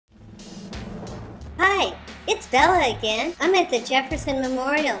It's Bella again. I'm at the Jefferson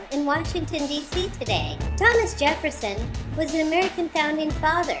Memorial in Washington, D.C. today. Thomas Jefferson was an American founding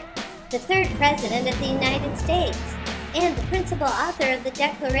father, the third president of the United States, and the principal author of the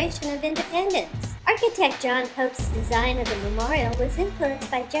Declaration of Independence. Architect John Pope's design of the memorial was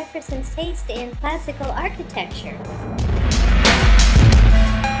influenced by Jefferson's taste in classical architecture.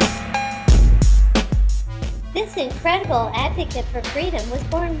 This incredible advocate for freedom was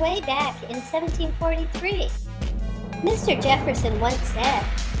born way back in 1743. Mr. Jefferson once said,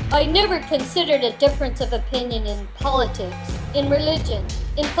 "I never considered a difference of opinion in politics, in religion,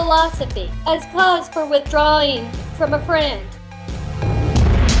 in philosophy, as cause for withdrawing from a friend."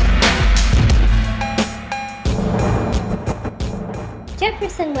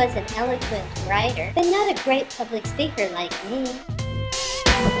 Jefferson was an eloquent writer, but not a great public speaker like me.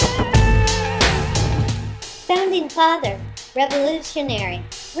 Founding father, revolutionary,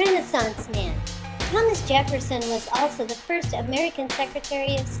 Renaissance man, Thomas Jefferson was also the first American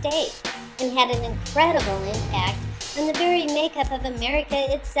Secretary of State and had an incredible impact on the very makeup of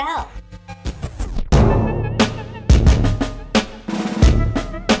America itself.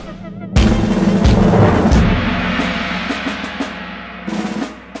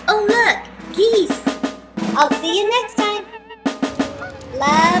 Oh look, geese! I'll see you next time.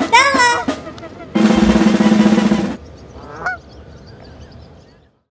 Love, Bella!